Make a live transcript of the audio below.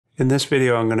In this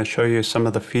video, I'm going to show you some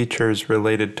of the features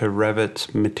related to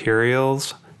Revit's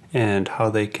materials and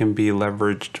how they can be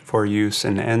leveraged for use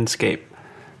in Enscape.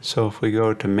 So if we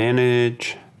go to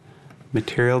Manage,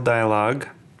 Material Dialog,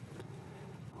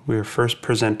 we are first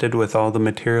presented with all the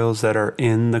materials that are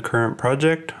in the current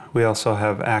project. We also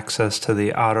have access to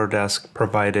the Autodesk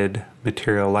provided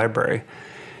material library.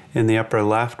 In the upper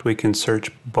left, we can search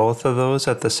both of those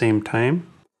at the same time.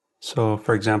 So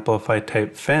for example, if I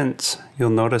type fence, you'll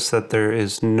notice that there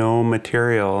is no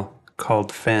material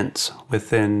called fence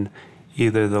within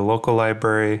either the local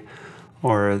library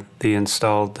or the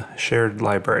installed shared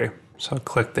library. So I'll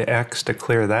click the X to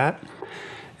clear that.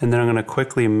 And then I'm going to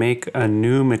quickly make a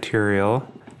new material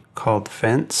called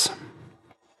fence.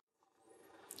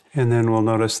 And then we'll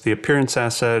notice the appearance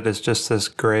asset is just this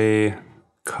gray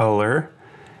color.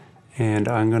 And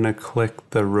I'm going to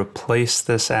click the replace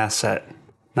this asset.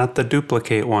 Not the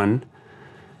duplicate one,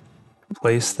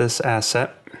 place this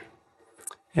asset,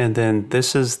 and then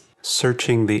this is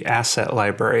searching the asset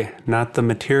library, not the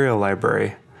material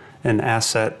library. An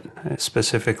asset,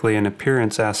 specifically an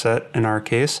appearance asset in our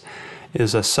case,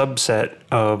 is a subset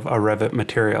of a Revit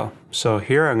material. So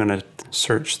here I'm going to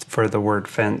search for the word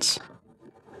fence.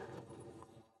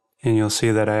 And you'll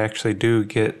see that I actually do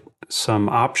get some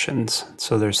options.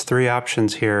 So there's 3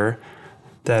 options here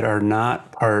that are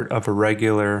not part of a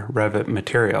regular Revit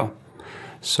material.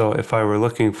 So if I were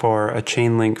looking for a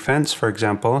chain link fence, for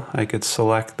example, I could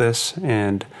select this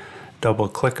and double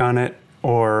click on it,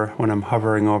 or when I'm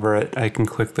hovering over it, I can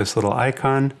click this little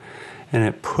icon and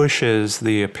it pushes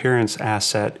the appearance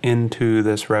asset into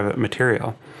this Revit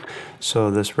material.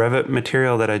 So this Revit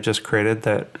material that I just created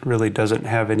that really doesn't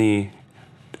have any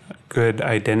good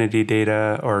identity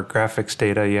data or graphics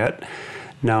data yet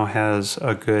now has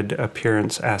a good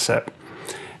appearance asset.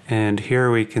 And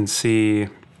here we can see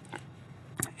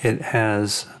it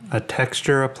has a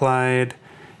texture applied,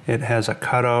 it has a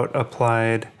cutout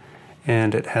applied,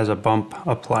 and it has a bump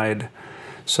applied.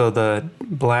 So the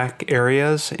black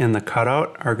areas in the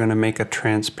cutout are going to make a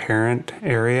transparent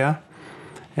area,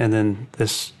 and then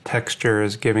this texture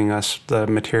is giving us the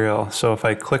material. So if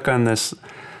I click on this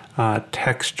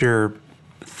texture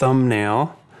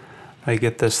thumbnail, I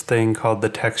get this thing called the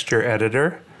texture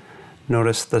editor.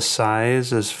 Notice the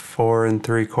size is 4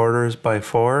 3/4 by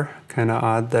 4. Kind of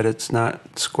odd that it's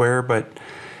not square, but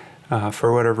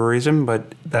for whatever reason,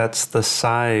 but that's the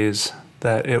size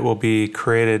that it will be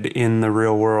created in the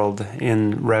real world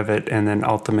in Revit and then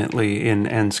ultimately in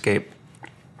Enscape.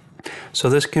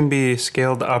 So this can be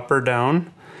scaled up or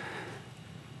down.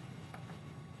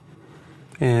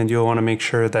 And you'll want to make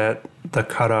sure that the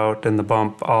cutout and the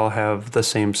bump all have the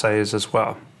same size as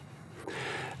well.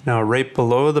 Now right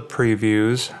below the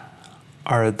previews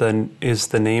is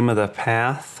the name of the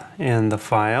path and the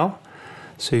file.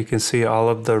 So you can see all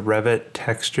of the Revit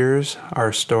textures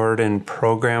are stored in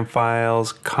program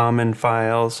files, common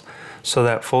files. So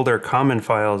that folder common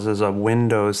files is a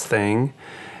Windows thing.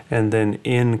 And then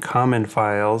in common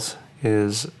files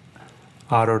is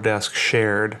Autodesk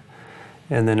shared.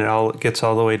 And then it gets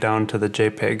all the way down to the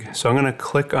JPEG. So I'm going to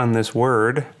click on this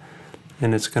word,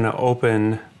 and it's going to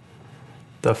open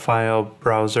the file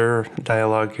browser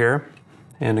dialog here.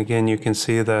 And again, you can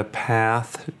see the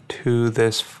path to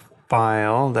this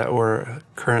file that we're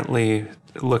currently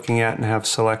looking at and have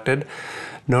selected.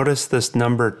 Notice this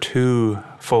number 2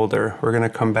 folder. We're going to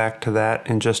come back to that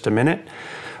in just a minute.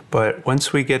 But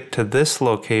once we get to this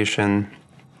location,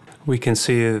 we can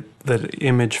see the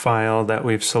image file that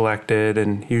we've selected,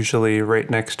 and usually right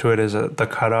next to it is the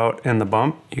cutout and the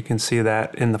bump. You can see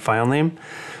that in the file name.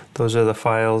 Those are the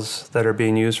files that are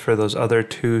being used for those other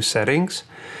 2 settings.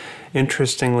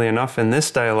 Interestingly enough, in this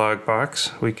dialog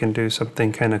box, we can do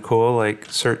something kind of cool, like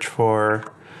search for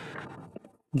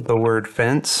the word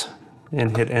fence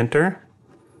and hit enter.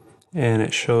 And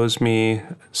it shows me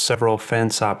several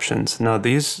fence options. Now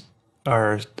these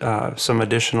are some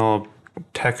additional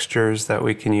textures that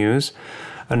we can use.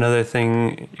 Another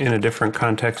thing in a different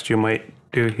context you might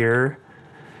do here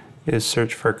is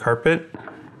search for carpet.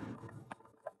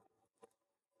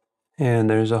 And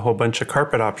there's a whole bunch of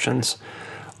carpet options.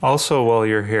 Also, while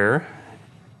you're here,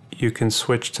 you can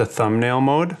switch to thumbnail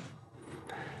mode.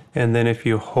 And then if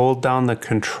you hold down the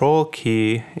control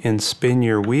key and spin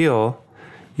your wheel,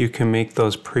 you can make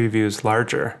those previews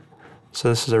larger. So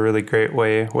this is a really great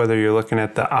way, whether you're looking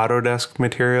at the Autodesk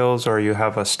materials or you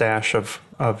have a stash of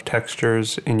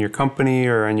textures in your company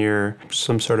or on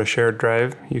some sort of shared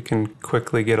drive, you can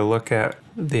quickly get a look at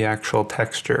the actual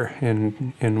texture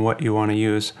in what you want to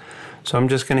use. So I'm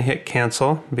just going to hit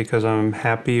cancel because I'm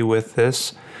happy with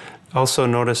this. Also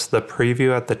notice the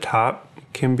preview at the top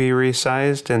can be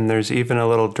resized, and there's even a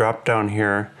little drop down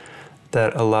here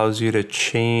that allows you to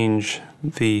change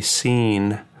the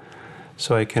scene.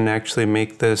 So I can actually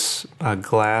make this a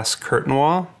glass curtain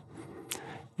wall.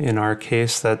 In our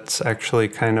case, that's actually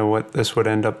kind of what this would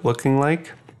end up looking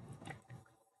like.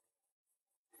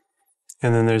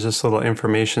 And then there's this little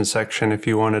information section if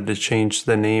you wanted to change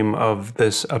the name of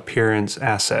this appearance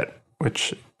asset,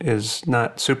 which is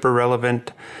not super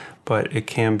relevant, but it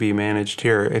can be managed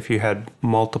here if you had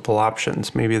multiple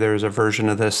options. Maybe there's a version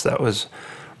of this that was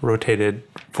rotated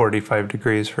 45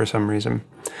 degrees for some reason.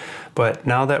 But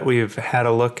now that we've had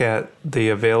a look at the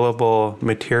available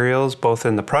materials, both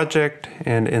in the project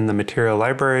and in the material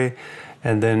library,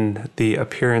 and then the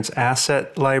appearance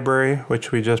asset library,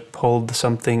 which we just pulled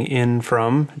something in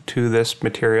from to this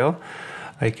material,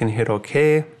 I can hit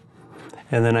OK.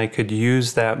 And then I could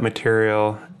use that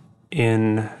material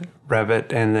in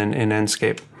Revit and then in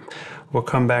Enscape. We'll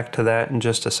come back to that in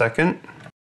just a second.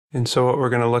 And so what we're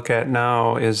going to look at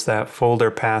now is that folder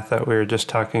path that we were just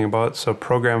talking about. So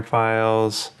program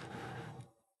files,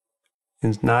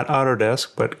 is not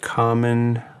Autodesk, but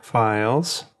common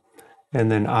files,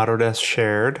 and then Autodesk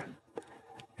shared.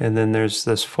 And then there's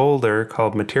this folder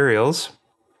called materials,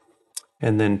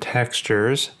 and then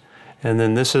textures. And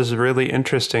then this is really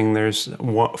interesting. There's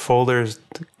folders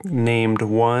named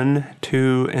 1,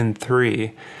 2, and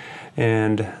 3.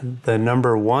 And the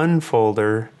number 1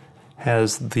 folder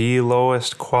has the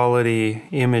lowest quality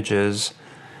images.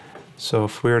 So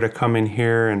if we were to come in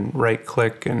here and right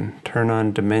click and turn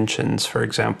on dimensions, for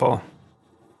example,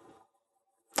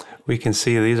 we can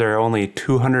see these are only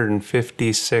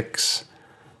 256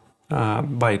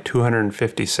 by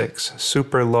 256,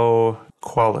 super low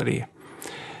quality.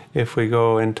 If we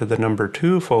go into the number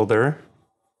 2 folder,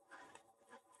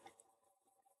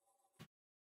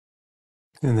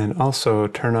 and then also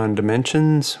turn on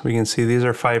dimensions, we can see these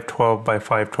are 512 by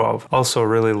 512, also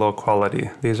really low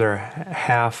quality. These are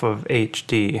half of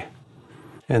HD.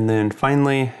 And then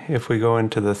finally, if we go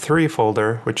into the 3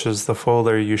 folder, which is the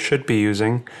folder you should be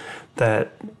using,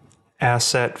 that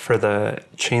asset for the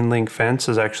chain link fence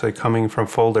is actually coming from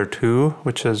folder 2,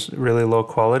 which is really low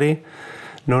quality.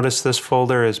 Notice this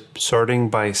folder is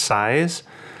sorting by size.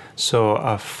 So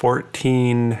a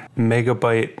 14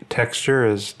 megabyte texture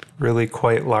is really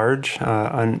quite large,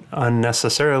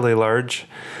 unnecessarily large.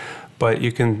 But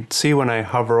you can see when I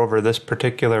hover over this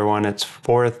particular one, it's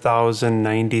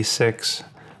 4096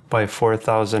 by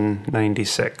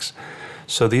 4096.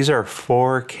 So these are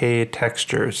 4K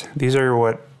textures. These are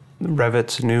what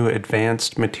Revit's new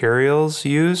advanced materials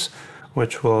use,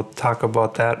 which we'll talk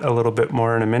about that a little bit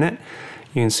more in a minute.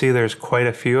 You can see there's quite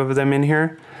a few of them in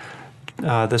here.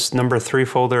 This number 3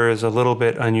 folder is a little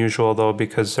bit unusual though,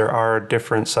 because there are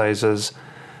different sizes,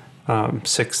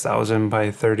 6000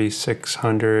 by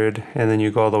 3600, and then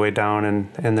you go all the way down,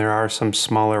 and there are some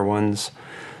smaller ones.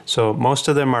 So most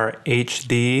of them are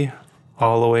HD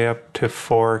all the way up to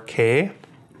 4K.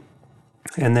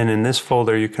 And then in this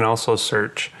folder you can also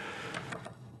search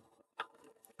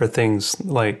for things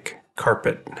like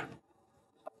carpet,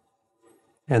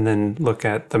 and then look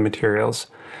at the materials.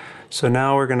 So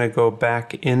now we're going to go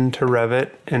back into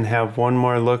Revit and have one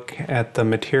more look at the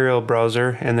material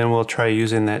browser, and then we'll try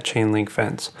using that chain link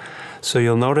fence. So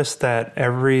you'll notice that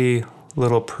every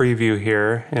little preview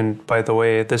here, and by the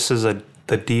way, this is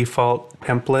the default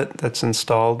template that's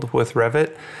installed with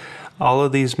Revit. All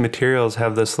of these materials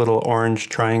have this little orange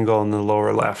triangle in the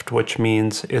lower left, which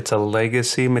means it's a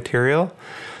legacy material.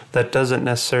 That doesn't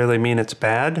necessarily mean it's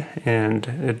bad,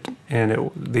 and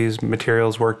these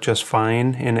materials work just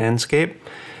fine in Enscape.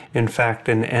 In fact,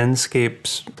 in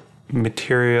Enscape's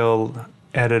material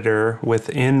editor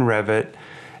within Revit,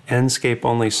 Enscape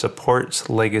only supports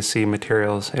legacy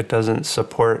materials. It doesn't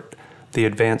support the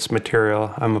advanced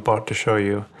material I'm about to show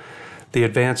you. The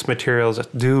advanced materials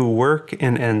do work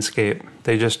in Enscape.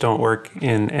 They just don't work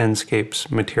in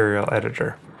Enscape's material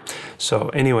editor. So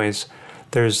anyways,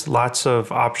 there's lots of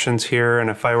options here, and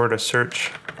if I were to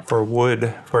search for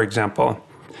wood, for example,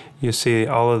 you see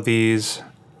all of these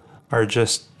are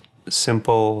just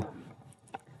simple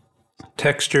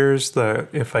textures.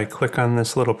 If I click on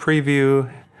this little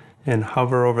preview and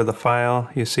hover over the file,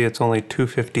 you see it's only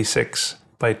 256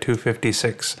 by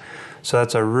 256. So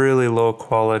that's a really low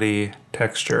quality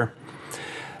texture.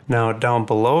 Now down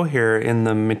below here in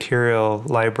the material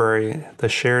library, the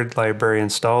shared library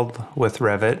installed with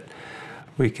Revit,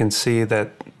 we can see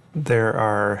that there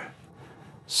are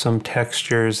some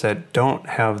textures that don't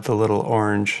have the little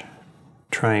orange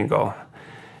triangle.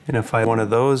 And if I add one of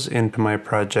those into my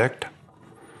project,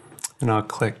 and I'll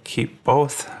click keep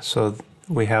both, so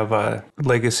We have a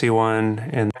legacy one,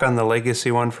 and on the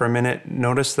legacy one for a minute,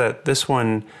 notice that this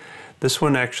one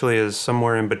actually is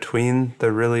somewhere in between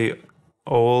the really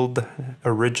old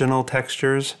original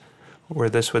textures, where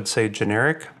this would say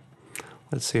generic.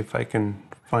 Let's see if I can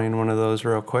find one of those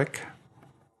real quick.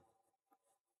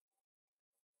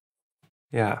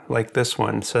 Yeah, like this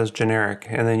one says generic,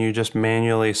 and then you just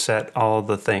manually set all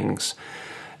the things.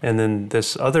 And then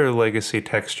this other legacy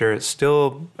texture, it's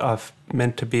still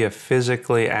meant to be a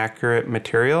physically accurate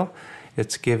material.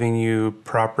 It's giving you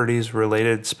properties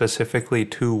related specifically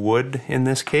to wood in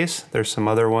this case. There's some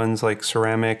other ones like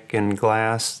ceramic and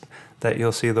glass that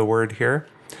you'll see the word here.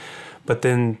 But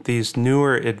then these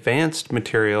newer advanced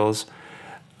materials,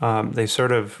 they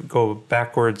sort of go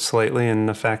backwards slightly in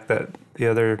the fact that the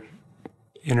other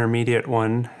intermediate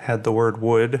one had the word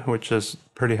wood, which is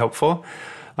pretty helpful.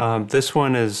 This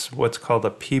one is what's called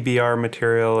a PBR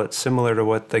material. It's similar to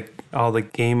what all the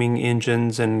gaming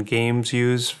engines and games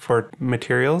use for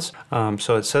materials.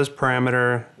 So it says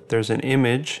parameter, there's an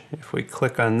image. If we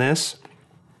click on this,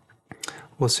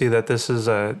 we'll see that this is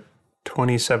a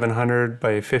 2700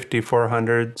 by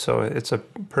 5400, so it's a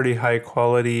pretty high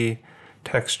quality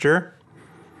texture.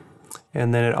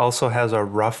 And then it also has a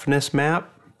roughness map.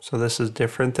 So this is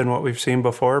different than what we've seen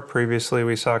before. Previously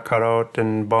we saw cutout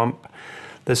and bump.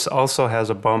 This also has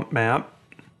a bump map,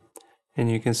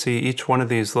 and you can see each one of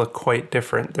these look quite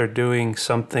different. They're doing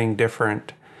something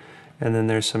different. And then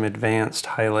there's some advanced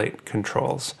highlight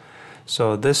controls.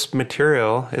 So this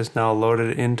material is now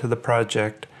loaded into the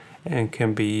project and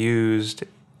can be used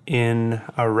in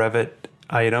a Revit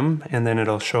item, and then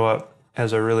it'll show up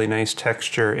as a really nice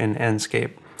texture in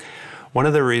Enscape. One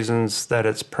of the reasons that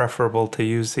it's preferable to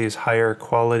use these higher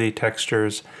quality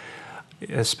textures,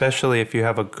 especially if you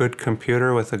have a good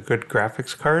computer with a good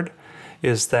graphics card,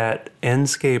 is that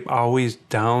Enscape always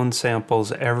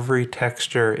downsamples every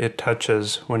texture it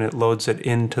touches when it loads it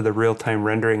into the real-time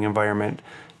rendering environment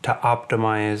to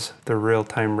optimize the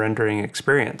real-time rendering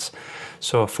experience.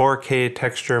 So a 4K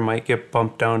texture might get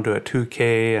bumped down to a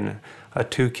 2K, and a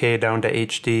 2K down to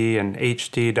HD, and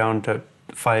HD down to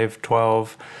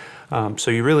 512.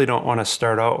 So you really don't want to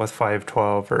start out with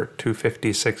 512 or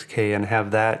 256K and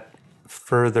have that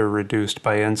further reduced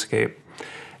by Enscape.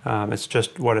 It's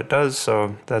just what it does,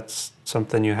 so that's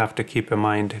something you have to keep in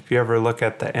mind. If you ever look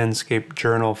at the Enscape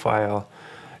journal file,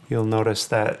 you'll notice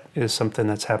that is something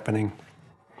that's happening.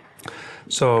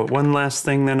 So one last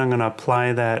thing, then I'm going to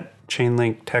apply that chain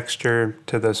link texture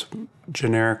to this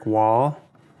generic wall.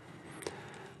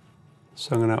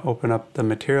 So I'm going to open up the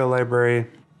material library.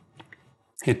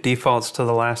 It defaults to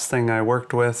the last thing I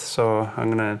worked with, so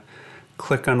I'm going to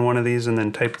click on one of these and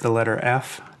then type the letter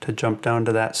F to jump down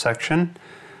to that section.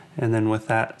 And then with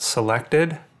that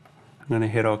selected, I'm going to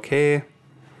hit OK.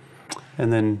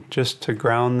 And then just to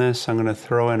ground this, I'm going to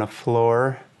throw in a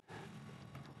floor.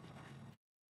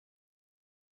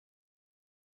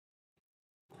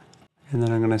 And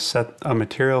then I'm going to set a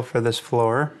material for this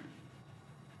floor.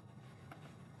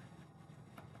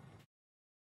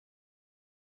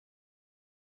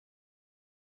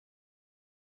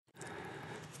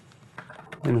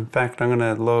 And in fact, I'm going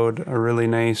to load a really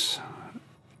nice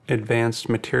advanced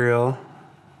material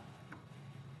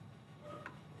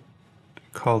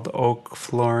called oak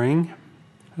flooring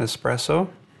espresso.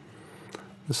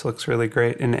 This looks really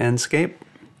great in Enscape.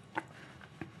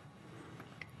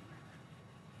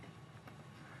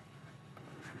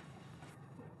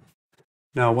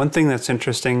 Now, one thing that's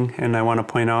interesting, and I want to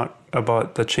point out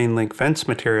about the chain link fence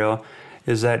material,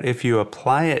 is that if you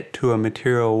apply it to a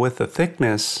material with a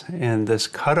thickness and this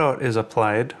cutout is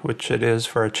applied, which it is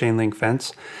for a chain link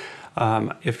fence,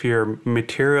 if your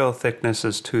material thickness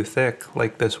is too thick,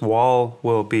 like this wall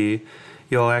will be,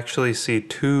 you'll actually see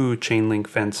two chain link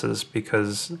fences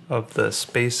because of the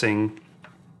spacing.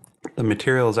 The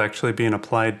material is actually being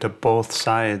applied to both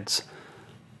sides.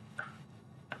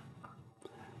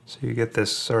 So you get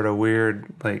this sort of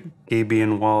weird, like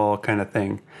gabion wall kind of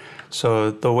thing.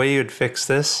 So the way you'd fix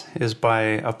this is by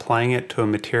applying it to a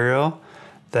material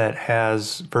that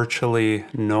has virtually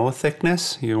no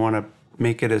thickness. You want to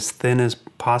make it as thin as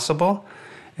possible,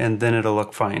 and then it'll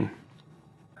look fine.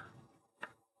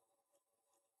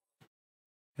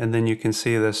 And then you can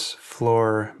see this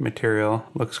floor material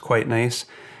looks quite nice.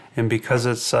 And because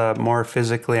it's a more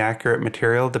physically accurate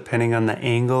material, depending on the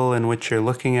angle in which you're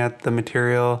looking at the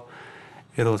material,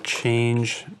 it'll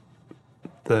change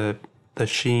the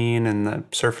sheen and the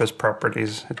surface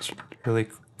properties. It's really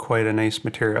quite a nice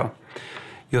material.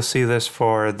 You'll see this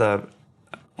for the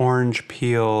orange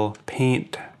peel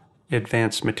paint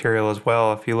advanced material as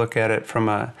well. If you look at it from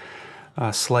a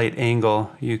slight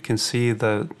angle, you can see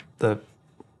the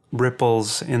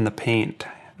ripples in the paint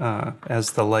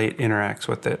as the light interacts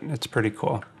with it. It's pretty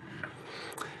cool.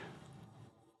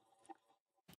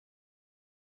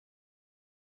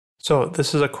 So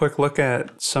this is a quick look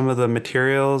at some of the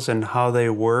materials and how they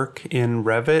work in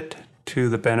Revit to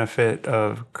the benefit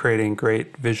of creating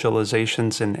great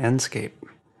visualizations in Enscape.